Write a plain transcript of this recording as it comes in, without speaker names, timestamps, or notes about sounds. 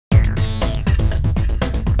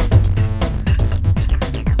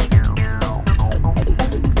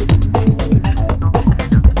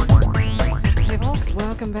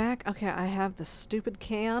Okay, I have this stupid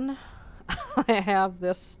can. I have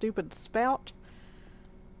this stupid spout.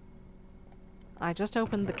 I just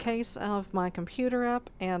opened the case of my computer up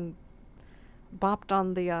and bopped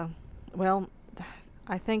on the, well,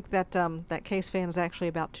 I think that that case fan is actually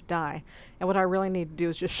about to die. And what I really need to do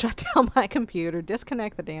is just shut down my computer,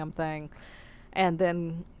 disconnect the damn thing, and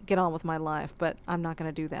then get on with my life. But I'm not going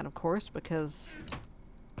to do that, of course, because...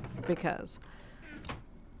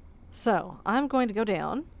 So, I'm going to go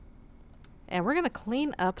down, and we're going to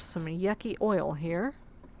clean up some yucky oil here.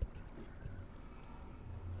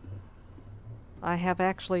 I have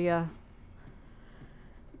actually, had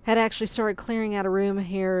actually started clearing out a room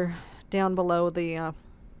here down below the,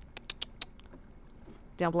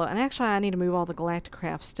 down below. And actually, I need to move all the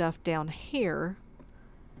Galacticraft stuff down here.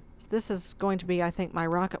 This is going to be, I think, my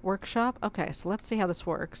rocket workshop. Okay, so let's see how this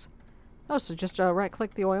works. Oh, so just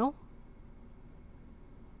right-click the oil.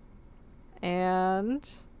 And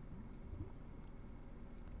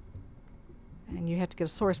you have to get a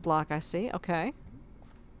source block, I see. Okay.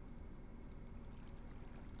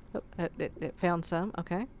 Oh, it found some.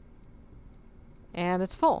 Okay. And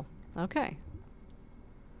it's full. Okay.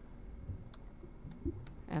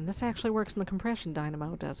 And this actually works in the compression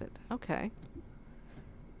dynamo, does it? Okay.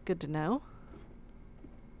 Good to know.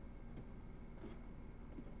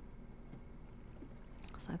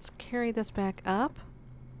 So let's carry this back up.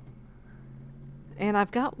 And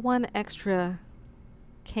I've got one extra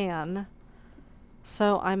can,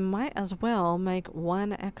 so I might as well make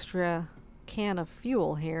one extra can of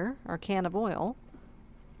fuel here, or can of oil.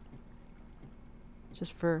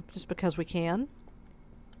 Just because we can.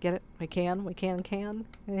 Get it? We can.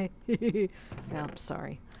 Yeah, I'm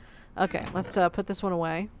sorry. Okay, let's put this one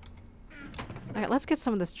away. Alright, let's get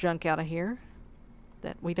some of this junk out of here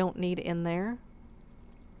that we don't need in there.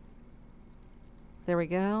 There we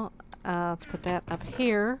go. Let's put that up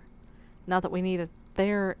here. Not that we need it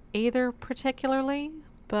there either particularly,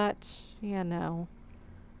 but yeah, no.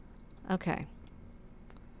 Okay.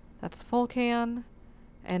 That's the full can.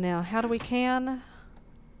 And now how do we can?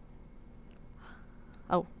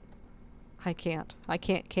 Oh. I can't. I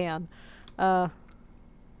can't can. Go.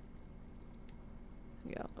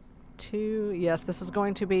 2. Yes, this is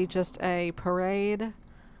going to be just a parade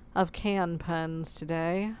of can puns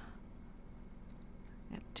today.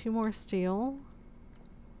 Got 2 more steel.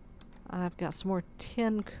 I've got some more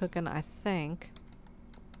tin cooking, I think.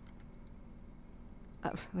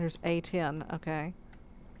 There's a tin. Okay.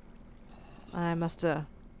 I must have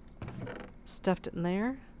stuffed it in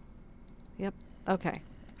there. Yep. Okay.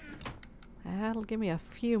 That'll give me a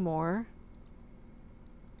few more.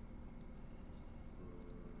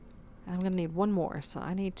 I'm going to need one more, so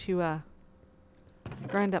I need to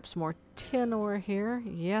grind up some more tin ore here.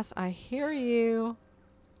 Yes, I hear you.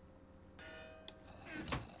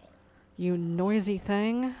 You noisy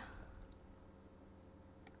thing.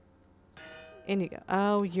 In you go.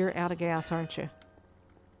 Oh, you're out of gas, aren't you?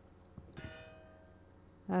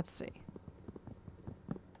 Let's see.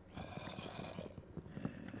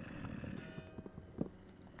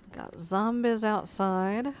 Got zombies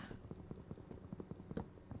outside.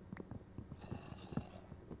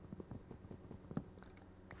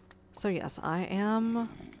 So yes, I am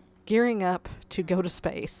gearing up to go to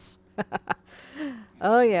space.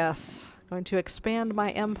 Oh yes, going to expand my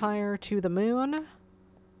empire to the moon.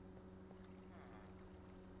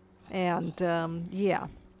 And yeah,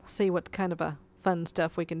 see what kind of a fun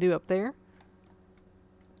stuff we can do up there.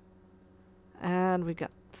 And we've got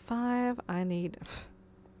 5. I need...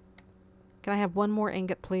 Can I have one more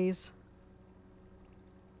ingot, please?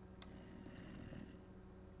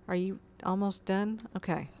 Are you almost done?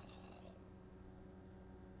 Okay.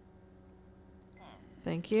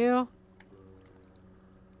 Thank you.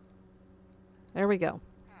 There we go.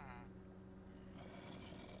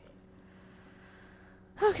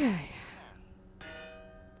 Okay.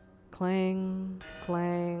 Clang,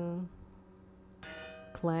 clang,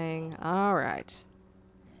 clang. All right.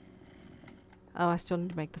 Oh, I still need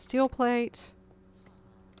to make the steel plate.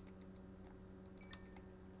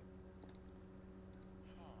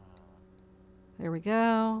 There we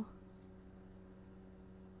go.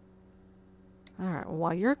 Alright,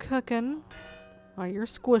 while you're cooking, while you're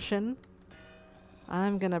squishing,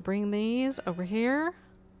 I'm gonna bring these over here.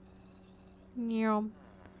 Nyum.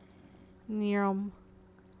 Nyum.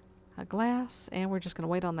 A glass, and we're just gonna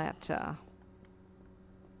wait on that,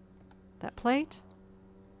 that plate.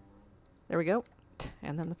 There we go.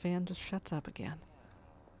 And then the fan just shuts up again.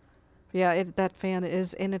 Yeah, that fan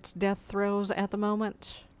is in its death throes at the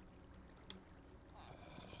moment.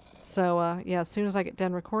 So, yeah, as soon as I get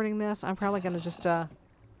done recording this, I'm probably going to just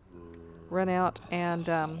run out and,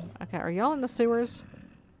 okay, are y'all in the sewers?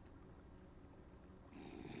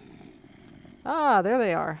 Ah, there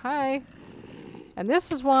they are. Hi. And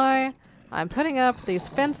this is why I'm putting up these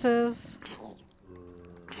fences.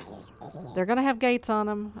 They're going to have gates on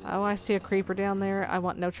them. Oh, I see a creeper down there. I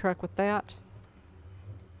want no truck with that.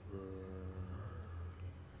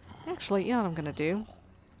 Actually, you know what I'm going to do?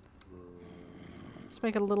 Let's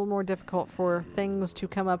make it a little more difficult for things to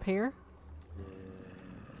come up here.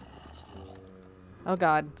 Oh,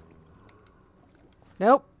 God.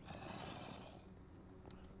 Nope.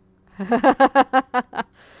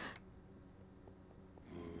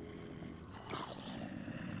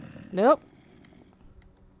 Nope.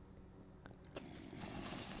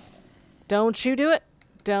 Don't you do it.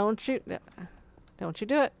 Don't you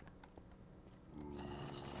do it.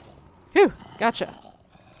 Phew, gotcha.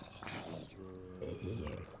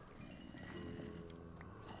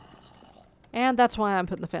 And that's why I'm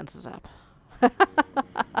putting the fences up.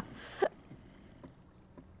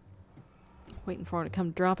 Waiting for it to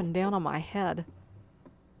come dropping down on my head.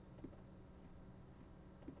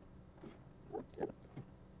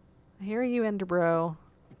 I hear you, Enderbro.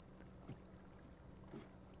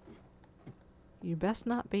 You best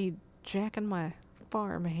not be jacking my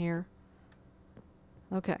farm here.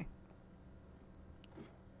 Okay.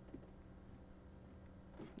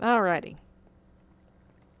 Alrighty.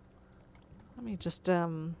 Let me just,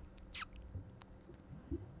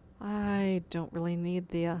 I don't really need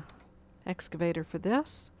the, excavator for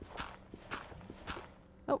this.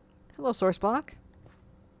 Oh, hello, source block.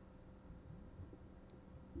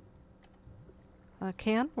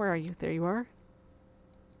 Ken, where are you? There you are.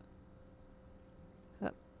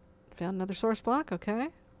 Found another source block, okay.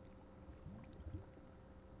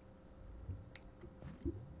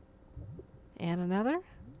 And another.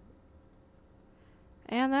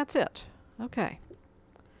 And that's it. Okay.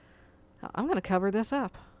 Now, I'm going to cover this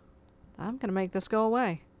up. I'm going to make this go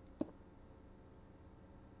away.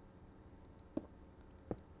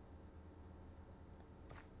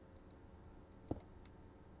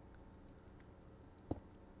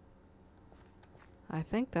 I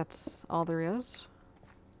think that's all there is.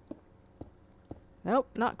 Nope,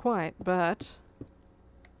 not quite, but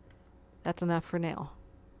that's enough for now.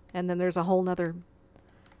 And then there's a whole nother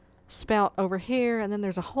spout over here, and then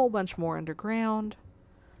there's a whole bunch more underground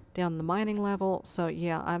down the mining level. So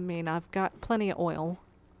yeah, I mean, I've got plenty of oil.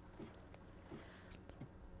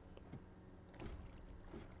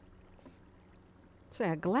 So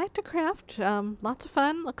yeah, Galacticraft, lots of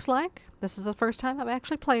fun, looks like. This is the first time I've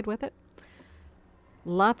actually played with it.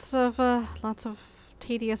 Lots of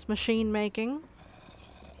tedious machine making.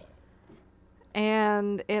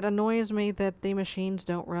 And it annoys me that the machines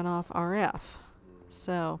don't run off RF.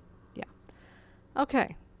 So, yeah.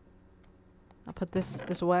 Okay. I'll put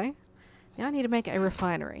this away. Now I need to make a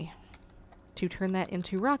refinery to turn that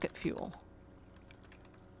into rocket fuel.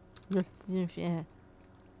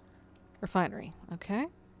 Refinery, okay.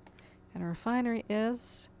 And a refinery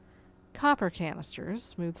is copper canisters,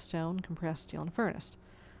 smooth stone, compressed steel, and furnace.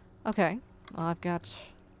 Okay. Well, I've got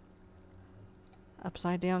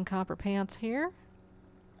upside down copper pants here.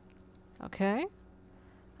 Okay.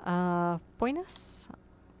 Pointus.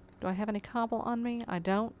 Do I have any cobble on me? I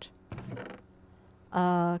don't.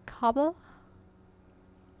 Cobble.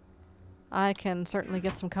 I can certainly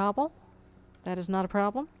get some cobble. That is not a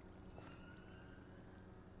problem.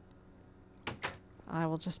 I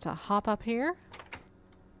will just hop up here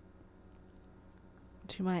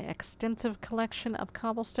to my extensive collection of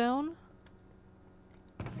cobblestone.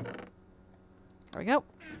 There we go.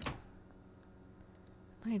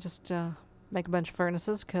 Let me just make a bunch of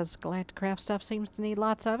furnaces because Galacticraft stuff seems to need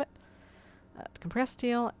lots of it. Compressed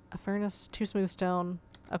steel, a furnace, 2 smooth stone.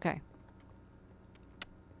 Okay.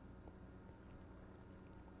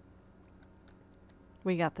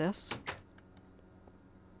 We got this.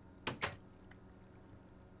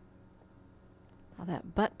 Oh,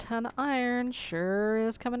 that butt-ton of iron sure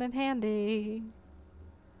is coming in handy.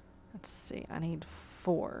 Let's see, I need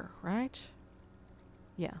 4, right?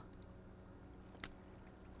 Yeah.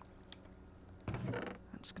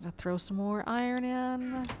 I'm just gonna throw some more iron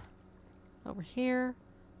in over here.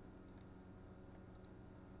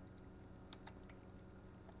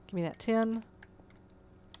 Give me that tin.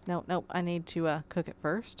 No, nope, I need to cook it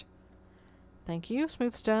first. Thank you.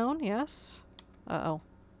 Smooth stone, yes. Uh-oh.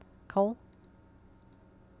 Coal.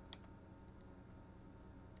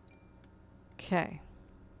 Okay.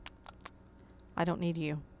 I don't need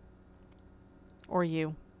you. Or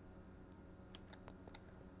you.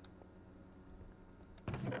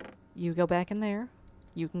 You go back in there.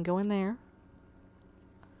 You can go in there.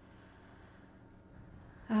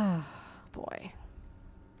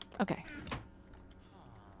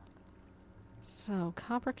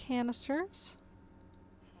 copper canisters.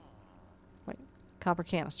 Wait, copper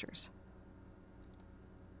canisters.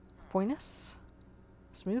 Pointus.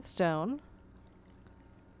 Smooth stone.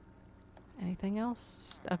 Anything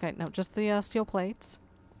else? Okay, no, just the steel plates.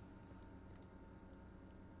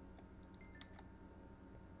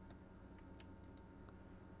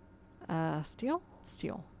 Steel?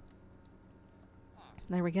 Steel.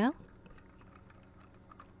 There we go.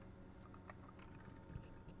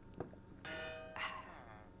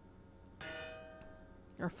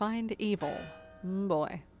 Refined evil.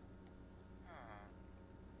 Boy.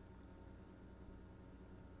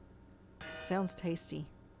 Sounds tasty.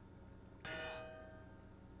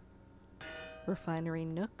 Refinery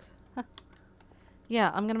nook. Huh.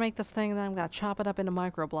 Yeah, I'm gonna make this thing and then I'm gonna chop it up into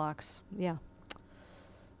micro blocks. Yeah.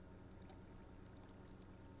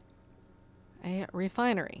 A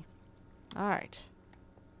refinery. Alright.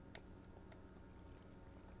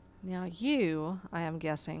 Now you, I am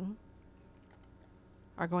guessing,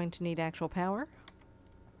 are going to need actual power.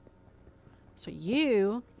 So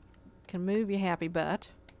you can move your happy butt.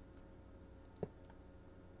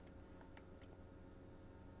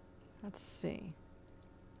 Let's see.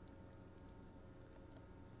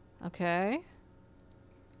 Okay.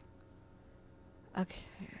 Okay.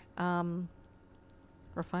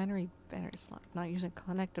 Refinery battery slot. Not using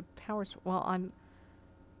connected power. Well,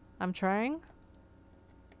 I'm trying.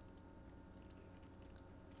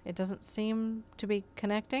 It doesn't seem to be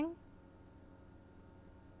connecting.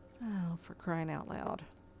 Oh, for crying out loud.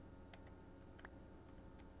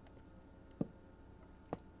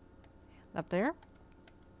 Up there.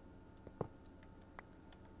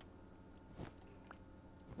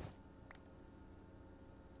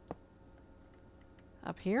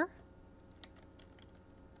 Up here.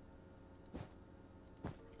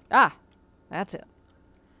 Ah! That's it.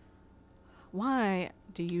 Why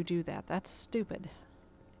do you do that? That's stupid.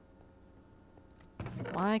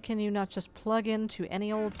 Why can you not just plug into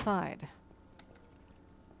any old side?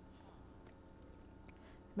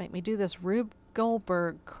 Make me do this Rube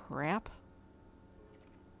Goldberg crap.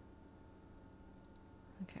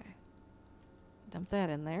 Okay. Dump that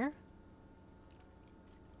in there.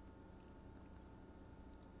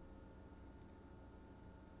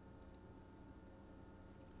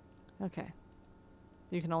 Okay.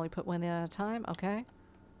 You can only put one in at a time. Okay.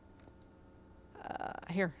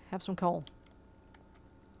 Here, have some coal.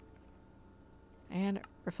 And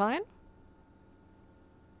refine.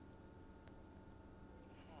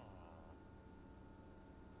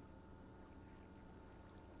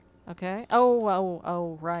 Okay.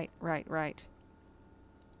 Oh, right.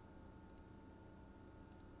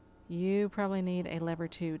 You probably need a lever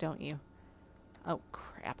too, don't you? Oh,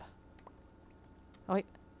 crap. Oh, wait.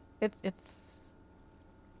 It's...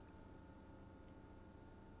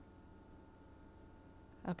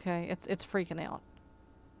 Okay, it's freaking out.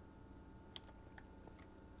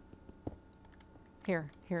 Here,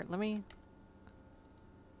 let me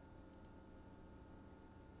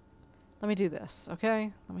do this,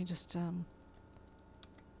 okay? Let me just,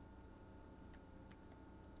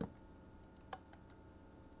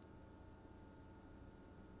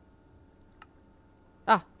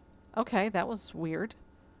 Ah, okay, that was weird.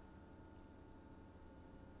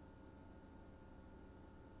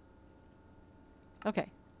 Okay,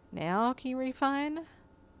 now can you refine?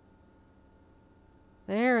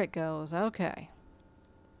 There it goes, okay.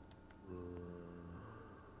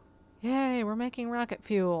 Yay, we're making rocket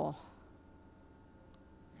fuel.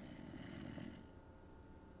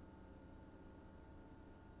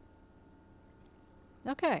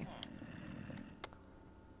 Okay.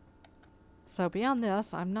 So beyond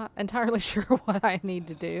this, I'm not entirely sure what I need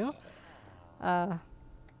to do.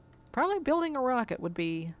 Probably building a rocket would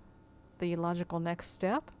be the logical next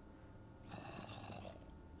step.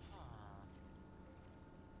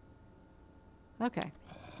 Okay.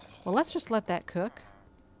 Well, let's just let that cook.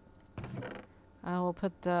 I will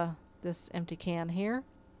put this empty can here.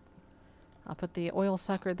 I'll put the oil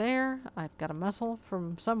sucker there. I've got a mussel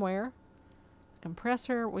from somewhere.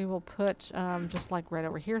 Compressor we will put just like right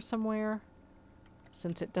over here somewhere,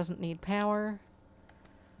 since it doesn't need power.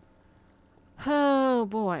 Oh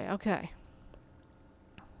boy, okay.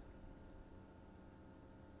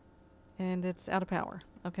 And it's out of power,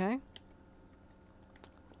 okay.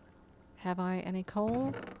 Have I any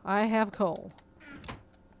coal? I have coal.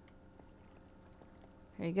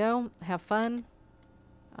 There you go. Have fun.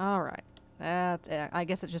 Alright. I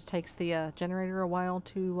guess it just takes the generator a while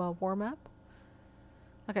to warm up.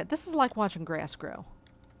 Okay, this is like watching grass grow.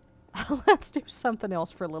 Let's do something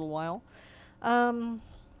else for a little while.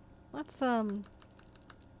 Let's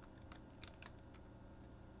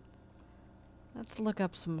Let's look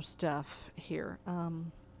up some stuff here. How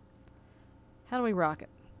do we rocket?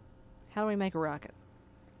 How do we make a rocket?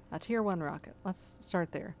 A tier 1 rocket. Let's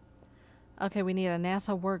start there. Okay, we need a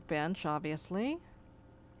NASA workbench, obviously.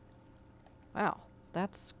 Wow,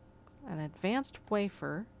 that's an advanced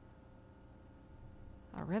wafer.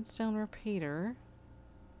 A redstone repeater.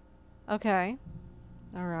 Okay.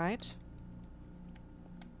 Alright.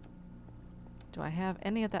 Do I have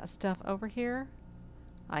any of that stuff over here?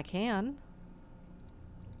 I can.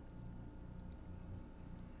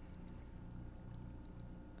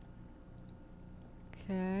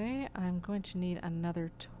 Okay, I'm going to need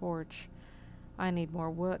another torch. I need more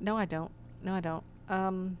wood. No, I don't. No, I don't.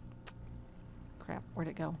 Crap. Where'd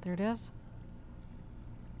it go? There it is.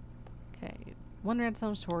 Okay. 1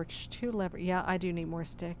 redstone torch, 2 lever. Yeah, I do need more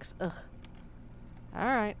sticks. Ugh.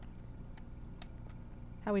 Alright.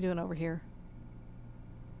 How we doing over here?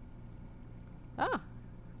 Ah!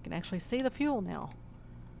 I can actually see the fuel now.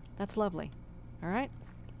 That's lovely. Alright.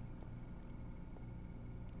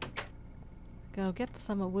 Go get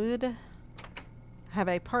some wood. Have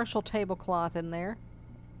a partial tablecloth in there.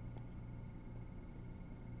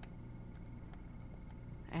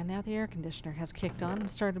 And now the air conditioner has kicked on and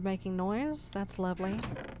started making noise. That's lovely.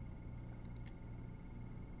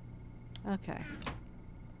 Okay.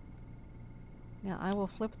 Now I will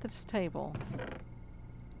flip this table.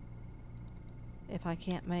 If I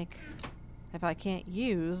can't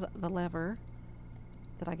use the lever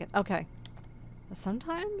that I get. Okay.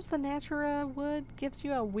 Sometimes the Natura wood gives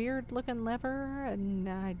you a weird looking lever, and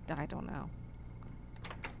I don't know.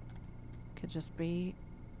 Could just be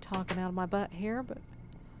talking out of my butt here, but...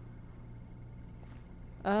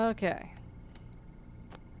 Okay.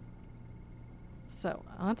 So,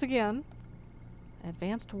 once again,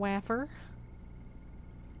 advanced wafer.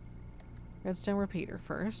 Redstone repeater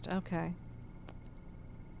first. Okay.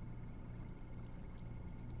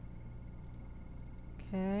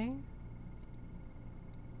 Okay.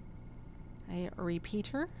 A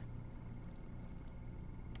repeater.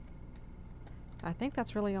 I think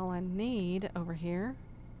that's really all I need over here.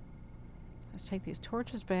 Let's take these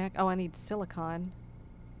torches back. Oh, I need silicon.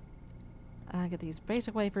 Get these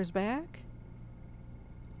basic wafers back.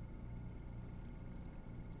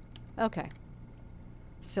 Okay.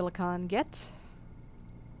 Silicon get.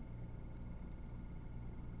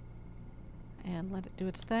 And let it do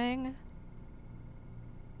its thing.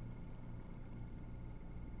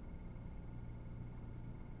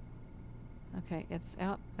 Okay, it's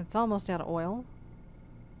out. It's almost out of oil.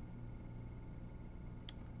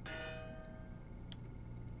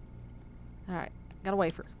 Alright, got a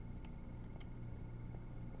wafer.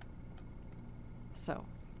 So,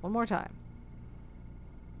 one more time.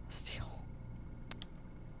 Steel.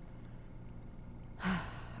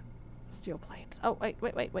 Steel plates. Oh,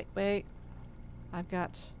 wait. I've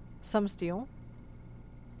got some steel.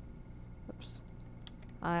 Oops.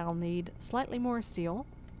 I'll need slightly more steel.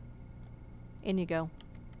 In you go.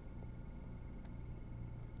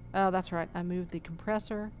 Oh, that's right. I moved the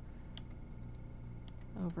compressor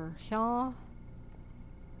over here.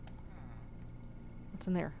 What's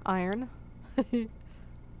in there? Iron. Give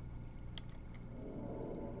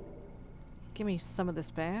me some of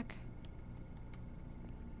this back.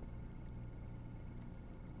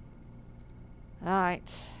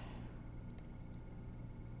 Alright.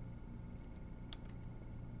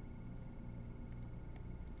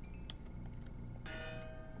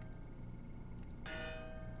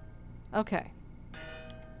 Okay.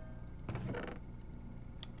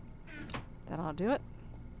 That'll do it.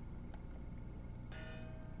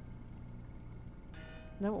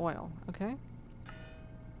 No oil. Okay.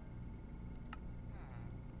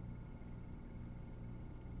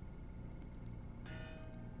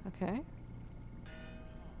 Okay.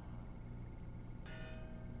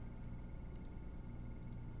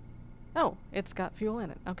 Oh, it's got fuel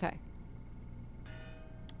in it. Okay.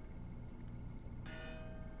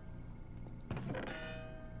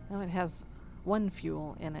 No, it has 1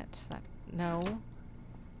 fuel in it. No.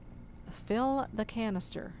 Fill the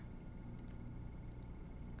canister.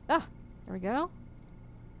 Ah, there we go.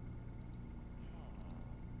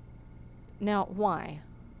 Now, why?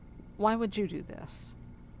 Why would you do this?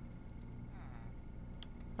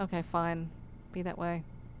 Okay, fine. Be that way.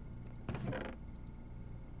 Put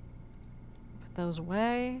those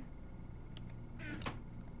away.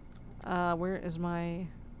 Where is my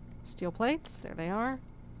steel plates? There they are.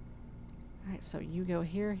 Alright, so you go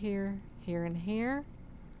here, here, here, and here.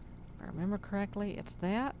 If I remember correctly, it's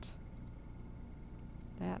that.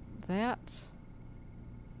 That.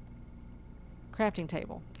 Crafting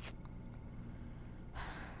table.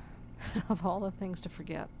 Of all the things to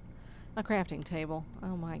forget. A crafting table.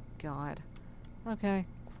 Oh my god. Okay.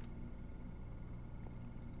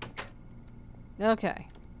 Okay.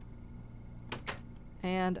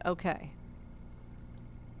 And okay.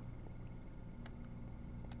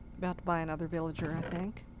 About to buy another villager, I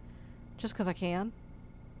think. Just because I can.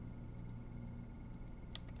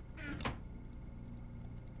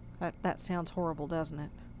 That sounds horrible, doesn't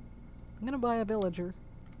it? I'm gonna buy a villager.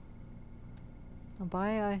 I'll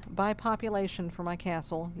buy population for my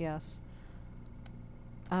castle, yes.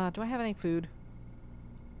 Do I have any food?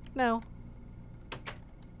 No.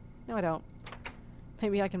 No, I don't.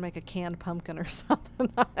 Maybe I can make a canned pumpkin or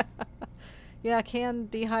something. Yeah,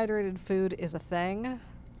 canned dehydrated food is a thing.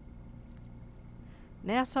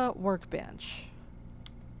 NASA workbench.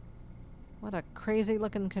 What a crazy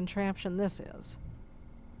looking contraption this is.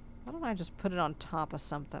 Why don't I just put it on top of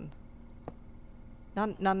something?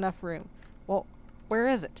 Not enough room. Well, where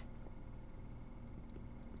is it?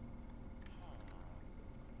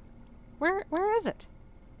 Where is it?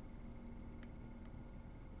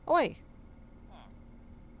 Oi!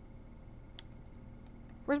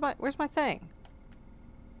 Where's my thing?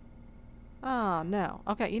 Oh, no.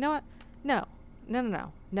 Okay, you know what? No.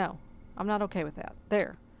 No. I'm not okay with that.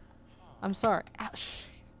 There. I'm sorry. Ouch.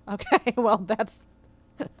 Okay, well, that's...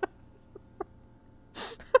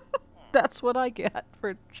 That's what I get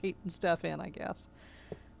for cheating stuff in, I guess.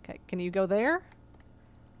 Okay, can you go there?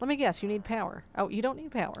 Let me guess, you need power. Oh, you don't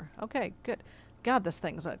need power. Okay, good. God, this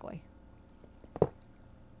thing's ugly.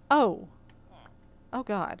 Oh. Oh,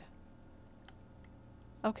 God.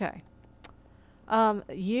 Okay.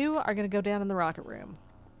 You are going to go down in the rocket room.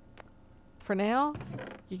 For now,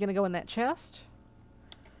 you're going to go in that chest.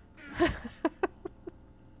 Oh,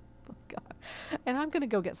 God. And I'm going to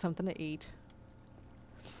go get something to eat.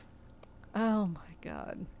 Oh, my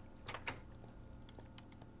God.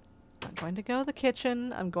 I'm going to go to the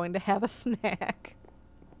kitchen. I'm going to have a snack.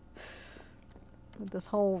 With this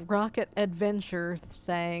whole rocket adventure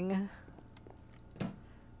thing.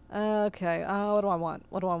 Okay, what do I want?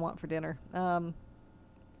 What do I want for dinner? What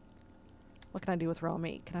can I do with raw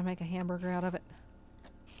meat? Can I make a hamburger out of it?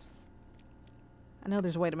 I know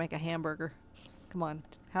there's a way to make a hamburger. Come on.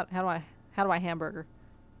 How do I hamburger?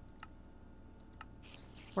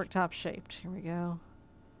 Worktop shaped. Here we go.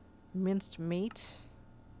 Minced meat.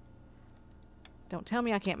 Don't tell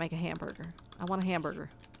me I can't make a hamburger. I want a hamburger.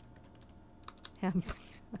 It'd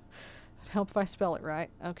help if I spell it right.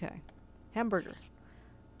 Okay. Hamburger.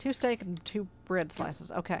 2 steak and 2 bread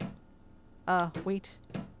slices. Okay. Wheat.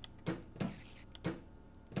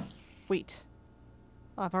 Wheat.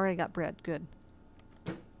 Oh, I've already got bread. Good.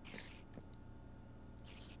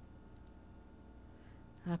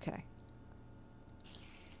 Okay.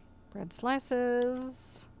 Bread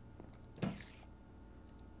slices.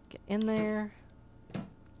 Get in there.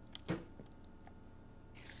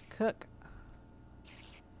 Cook.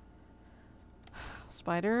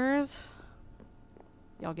 Spiders.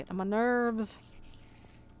 Y'all get on my nerves.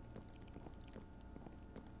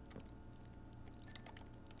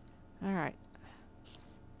 Alright.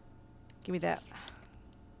 Give me that.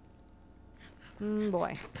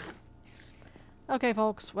 Boy. Okay,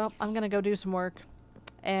 folks. Well, I'm gonna go do some work.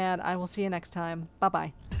 And I will see you next time.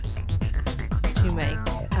 Bye-bye. To make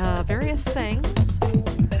various things.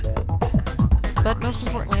 But most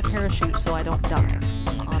importantly, a parachute so I don't die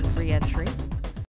on re-entry.